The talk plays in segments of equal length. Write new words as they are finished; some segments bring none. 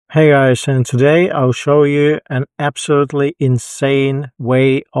Hey guys, and today I'll show you an absolutely insane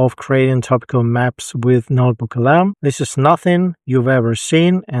way of creating topical maps with NotebookLM. This is nothing you've ever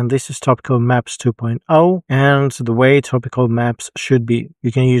seen, and this is Topical Maps 2.0 and the way topical maps should be.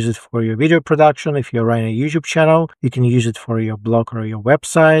 You can use it for your video production if you're running a YouTube channel. You can use it for your blog or your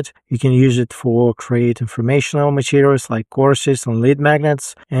website. You can use it for create informational materials like courses and lead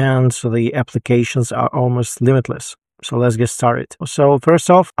magnets, and so the applications are almost limitless. So let's get started. So first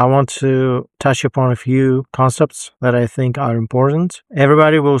off, I want to touch upon a few concepts that I think are important.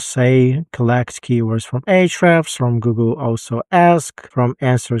 Everybody will say collect keywords from Ahrefs, from Google also ask, from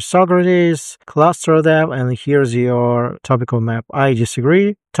Answer Socrates, cluster them, and here's your topical map. I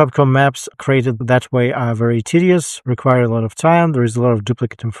disagree. Topical maps created that way are very tedious, require a lot of time, there is a lot of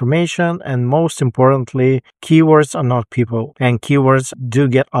duplicate information, and most importantly, keywords are not people, and keywords do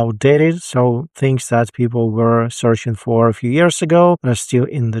get outdated, so things that people were searching for a few years ago that are still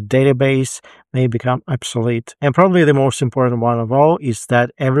in the database may become obsolete. And probably the most important one of all is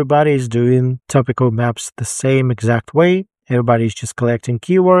that everybody is doing topical maps the same exact way. Everybody's just collecting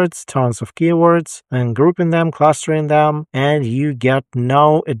keywords, tons of keywords, and grouping them, clustering them, and you get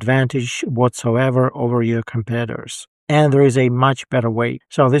no advantage whatsoever over your competitors. And there is a much better way.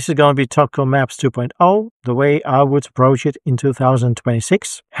 So this is going to be Topical Maps 2.0, the way I would approach it in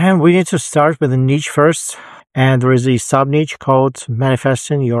 2026. And we need to start with a niche first. And there is a sub-niche called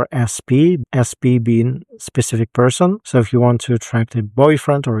manifesting your SP, SP being specific person. So if you want to attract a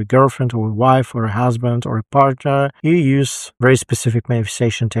boyfriend or a girlfriend or a wife or a husband or a partner, you use very specific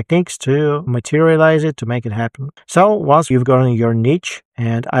manifestation techniques to materialize it, to make it happen. So once you've gotten your niche,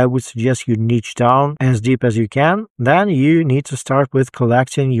 and I would suggest you niche down as deep as you can, then you need to start with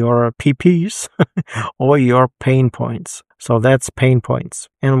collecting your PPs or your pain points. So that's pain points.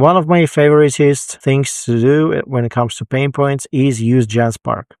 And one of my favoriteest things to do when it comes to pain points is use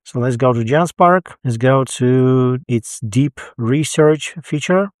GenSpark. So let's go to GenSpark. Let's go to its deep research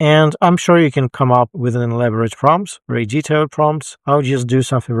feature. And I'm sure you can come up with an elaborate prompt, very detailed prompts. I'll just do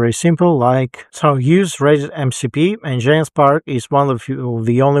something very simple like, so use Reddit MCP, and GenSpark is one of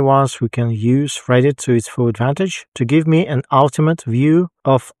the only ones who can use Reddit to its full advantage to give me an ultimate view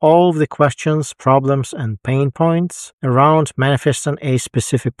of all of the questions, problems, and pain points around manifesting a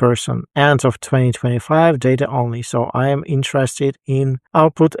specific person. End of 2025 data only. So I am interested in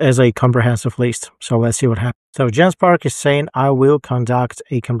output as a comprehensive list. So let's see what happens. So GenSpark is saying I will conduct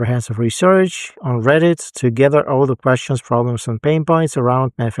a comprehensive research on Reddit to gather all the questions, problems, and pain points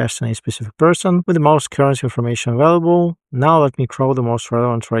around manifesting a specific person with the most current information available. Now let me crawl the most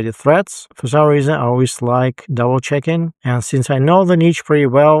relevant Reddit threads. For some reason, I always like double checking. And since I know the niche pretty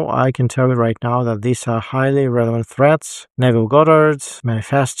well, I can tell you right now that these are highly relevant threads. Neville Goddard,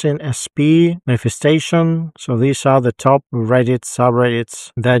 manifesting, SP, manifestation. So these are the top Reddit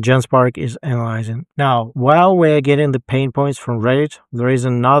subreddits that GenSpark is analyzing. Now, while we're getting the pain points from Reddit, there is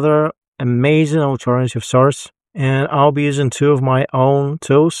another amazing alternative source. And I'll be using two of my own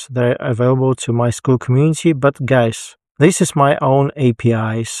tools that are available to my school community. But guys, this is my own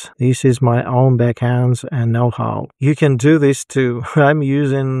APIs. This is my own backends and know-how. You can do this too. I'm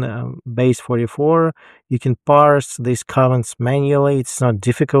using base 44. You can parse these comments manually. It's not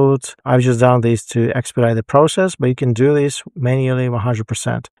difficult. I've just done this to expedite the process, but you can do this manually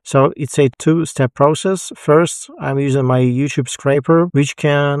 100%. So it's a two-step process. First, I'm using my YouTube scraper, which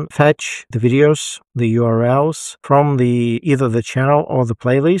can fetch the videos, the URLs from either the channel or the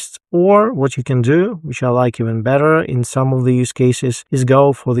playlist. Or what you can do, which I like even better in some of the use cases, is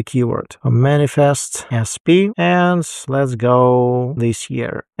go for the keyword. Manifest SP, and let's go this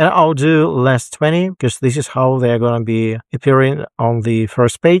year. And I'll do less 20 because this is how they're going to be appearing on the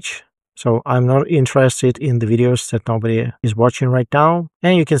first page. So I'm not interested in the videos that nobody is watching right now.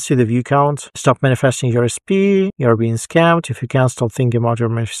 And you can see the view count. Stop manifesting your SP. You're being scammed. If you can't stop thinking about your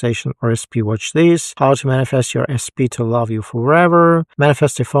manifestation or SP, watch this. How to manifest your SP to love you forever.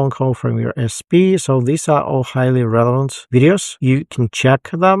 Manifest a phone call from your SP. So these are all highly relevant videos. You can check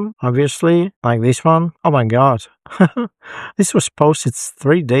them, obviously, like this one. Oh my God. This was posted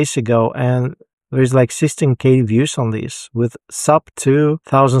 3 days ago, and there is like 16K views on this with sub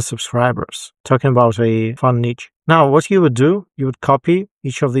 2,000 subscribers. Talking about a fun niche. Now, what you would do, you would copy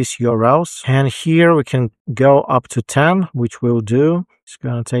each of these URLs. And here we can go up to 10, which we'll do. It's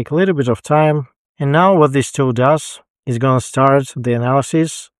going to take a little bit of time. And now what this tool does is going to start the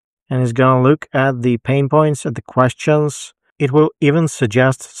analysis. And it's going to look at the pain points, at the questions. It will even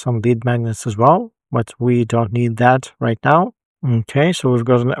suggest some lead magnets as well. But we don't need that right now. Okay, so we've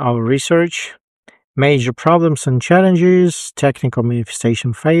got our research. Major problems and challenges, technical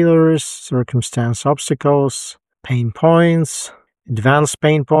manifestation failures, circumstance obstacles, pain points, advanced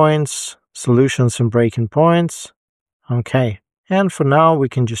pain points, solutions and breaking points. Okay. And for now, we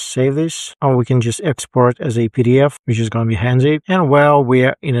can just save this, or we can just export as a PDF, which is going to be handy. And while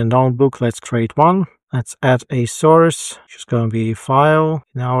we're in a notebook, let's create one. Let's add a source, which is going to be file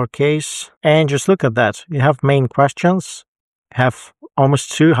in our case. And just look at that. You have main questions. You have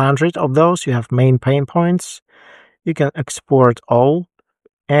almost 200 of those. You have main pain points. You can export all,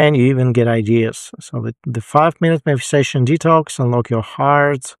 and you even get ideas. So the 5-minute manifestation detox, unlock your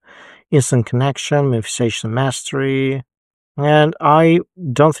heart, instant connection, manifestation mastery. And I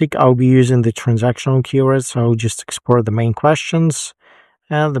don't think I'll be using the transactional keywords, so I'll just export the main questions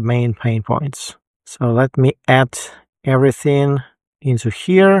and the main pain points. So let me add everything into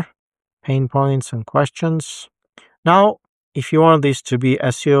here, pain points and questions. Now, if you want this to be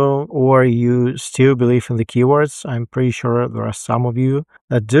SEO or you still believe in the keywords, I'm pretty sure there are some of you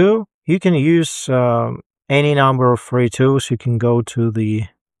that do, you can use any number of free tools. You can go to the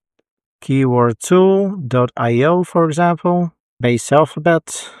keywordtool.io, for example, base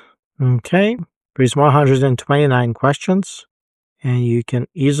alphabet. Okay, there's 129 questions, and you can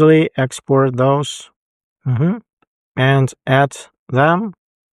easily export those and add them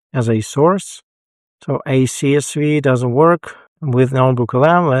as a source. So a CSV doesn't work with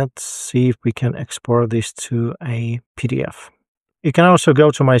NotebookLM. Let's see if we can export this to a PDF. You can also go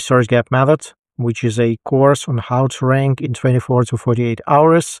to my search gap method, which is a course on how to rank in 24 to 48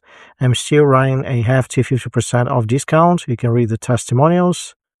 hours. I'm still running a hefty 50% off discount. You can read the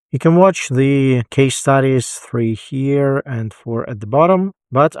testimonials. You can watch the case studies, 3 here and 4 at the bottom.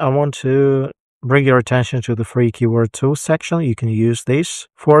 But I want to bring your attention to the free keyword tools section. You can use this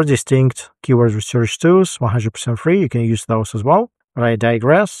 4 distinct keyword research tools, 100% free. You can use those as well. But I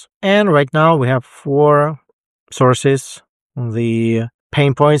digress. And right now we have 4 sources. The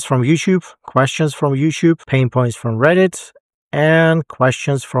pain points from YouTube, questions from YouTube, pain points from Reddit, and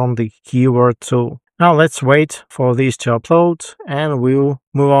questions from the keyword tool. Now let's wait for these to upload, and we'll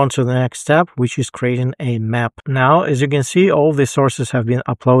move on to the next step, which is creating a map. Now, as you can see, all the sources have been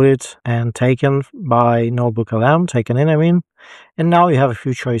uploaded and taken by NotebookLM, and now you have a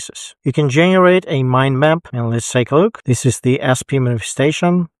few choices. You can generate a mind map, and let's take a look. This is the SP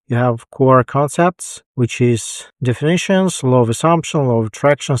manifestation. You have core concepts, which is definitions, law of assumption, law of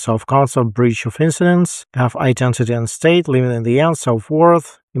attraction, self-concept, breach of incidents. You have identity and state, living in the end,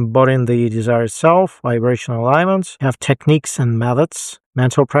 self-worth, embodying the desired self, vibrational alignment. You have techniques and methods,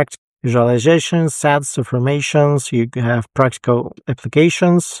 mental practice, visualizations, sets, affirmations. You have practical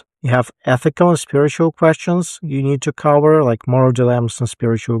applications. You have ethical and spiritual questions you need to cover, like moral dilemmas and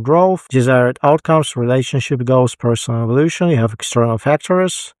spiritual growth, desired outcomes, relationship goals, personal evolution. You have external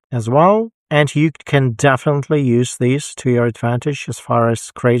factors as well. And you can definitely use these to your advantage as far as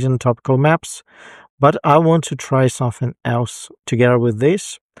creating topical maps. But I want to try something else together with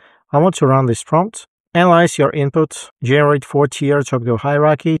this. I want to run this prompt. Analyze your input, generate 4-tier topical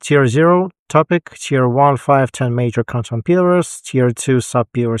hierarchy, tier 0, topic, tier 1, 5, 10 major content pillars, tier 2,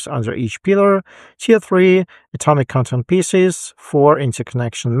 sub-pillars under each pillar, tier 3, atomic content pieces, 4,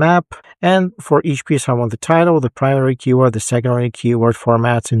 interconnection map, and for each piece I want the title, the primary keyword, the secondary keyword,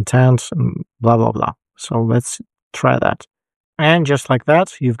 format, intent, blah, blah, blah. So let's try that. And just like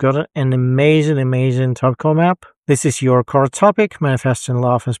that, you've got an amazing topical map. This is your core topic, manifesting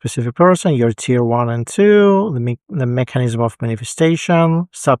love in a specific person, your tier 1 and 2, the mechanism of manifestation,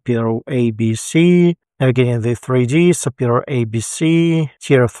 subpillar ABC, navigating the 3D, subpillar ABC,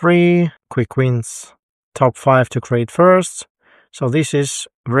 tier 3, quick wins, top 5 to create first. So this is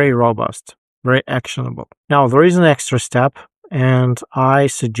very robust, very actionable. Now, there is an extra step, and I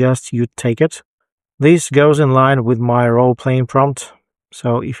suggest you take it. This goes in line with my role-playing prompt.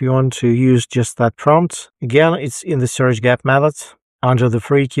 So if you want to use just that prompt, again, it's in the search gap method under the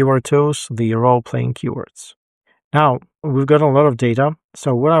free keyword tools, the role-playing keywords. Now, we've got a lot of data.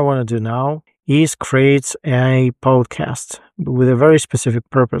 So what I want to do now is create a podcast with a very specific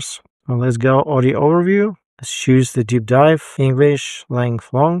purpose. So let's go audio overview. Let's choose the deep dive, English,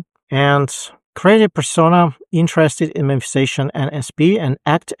 length, long, and create a persona interested in manifestation and SP and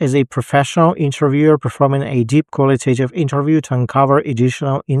act as a professional interviewer performing a deep qualitative interview to uncover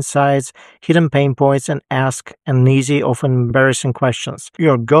additional insights, hidden pain points, and ask uneasy, often embarrassing questions.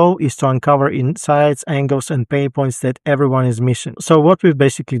 Your goal is to uncover insights, angles, and pain points that everyone is missing. So what we've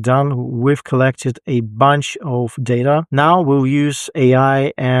basically done, we've collected a bunch of data. Now we'll use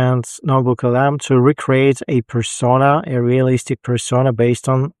AI and NotebookLM to recreate a persona, a realistic persona based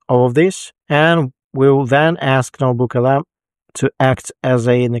on all of this. And we'll then ask NotebookLM to act as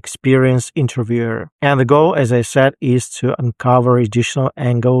an experienced interviewer. And the goal, as I said, is to uncover additional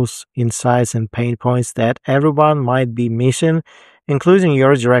angles, insights, and pain points that everyone might be missing including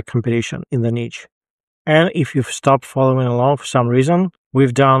your direct competition in the niche. And if you've stopped following along for some reason,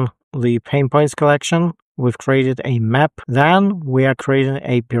 we've done the pain points collection, we've created a map, then we are creating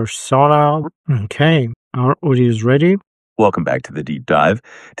a persona. Okay, our audio is ready. Welcome back to the deep dive.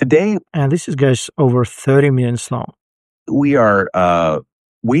 Today, and this is goes over 30 minutes long. We are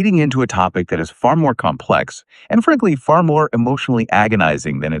wading into a topic that is far more complex and frankly far more emotionally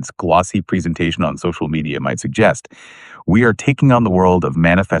agonizing than its glossy presentation on social media might suggest. We are taking on the world of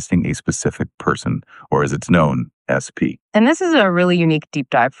manifesting a specific person, or as it's known, SP. And this is a really unique deep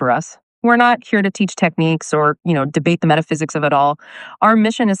dive for us. We're not here to teach techniques or, debate the metaphysics of it all. Our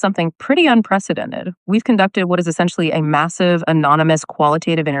mission is something pretty unprecedented. We've conducted what is essentially a massive, anonymous,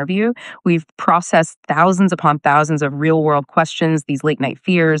 qualitative interview. We've processed thousands upon thousands of real-world questions, these late-night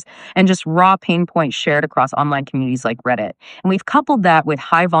fears, and just raw pain points shared across online communities like Reddit. And we've coupled that with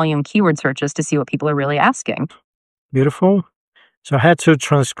high-volume keyword searches to see what people are really asking. Beautiful. So I had to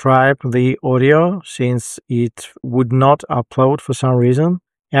transcribe the audio since it would not upload for some reason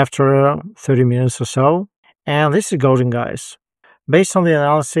after 30 minutes or so. And this is golden, guys. Based on the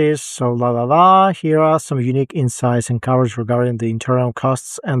analysis, here are some unique insights and coverage regarding the internal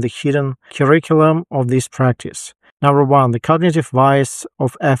costs and the hidden curriculum of this practice. Number 1, the cognitive bias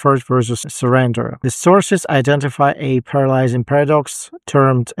of effort versus surrender. The sources identify a paralyzing paradox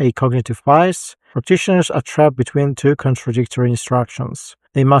termed a cognitive bias. Practitioners are trapped between two contradictory instructions.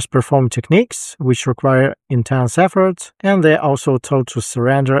 They must perform techniques which require intense effort, and they're also told to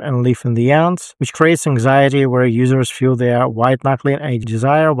surrender and live in the end, which creates anxiety where users feel they are white-knuckling a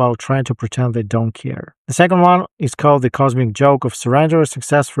desire while trying to pretend they don't care. The second one is called the cosmic joke of surrender.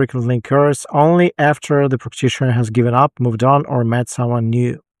 Success frequently occurs only after the practitioner has given up, moved on, or met someone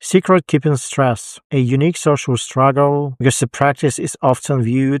new. Secret keeping stress, a unique social struggle because the practice is often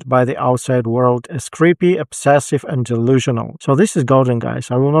viewed by the outside world as creepy, obsessive, and delusional. So this is golden, guys.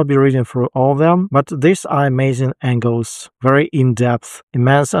 I will not be reading through all of them, but these are amazing angles, very in-depth,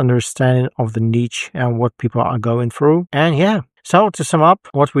 immense understanding of the niche and what people are going through. And yeah. So to sum up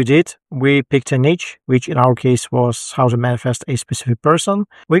what we did, we picked a niche, which in our case was how to manifest a specific person.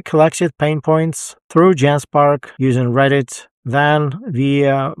 We collected pain points through Genspark using Reddit, then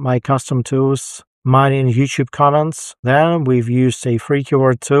via my custom tools, mining YouTube comments. Then we've used a free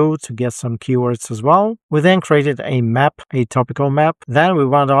keyword tool to get some keywords as well. We then created a map, a topical map. Then we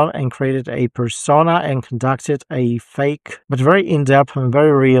went on and created a persona and conducted a fake, but very in-depth and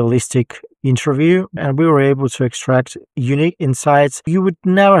very realistic interview, and we were able to extract unique insights you would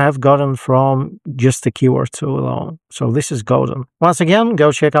never have gotten from just the keyword tool alone. So this is golden. Once again,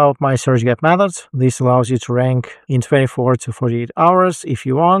 go check out my search gap method. This allows you to rank in 24 to 48 hours. If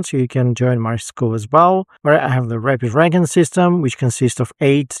you want, you can join my school as well, where I have the rapid ranking system, which consists of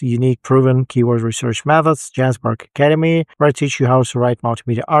 8 unique proven keyword research methods, Genspark Academy, where I teach you how to write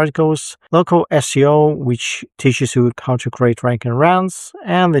multimedia articles, local SEO, which teaches you how to create ranking rounds,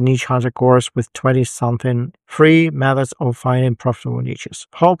 and the Niche Hunter course with 20-something free methods of finding profitable niches.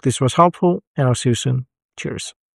 Hope this was helpful, and I'll see you soon. Cheers.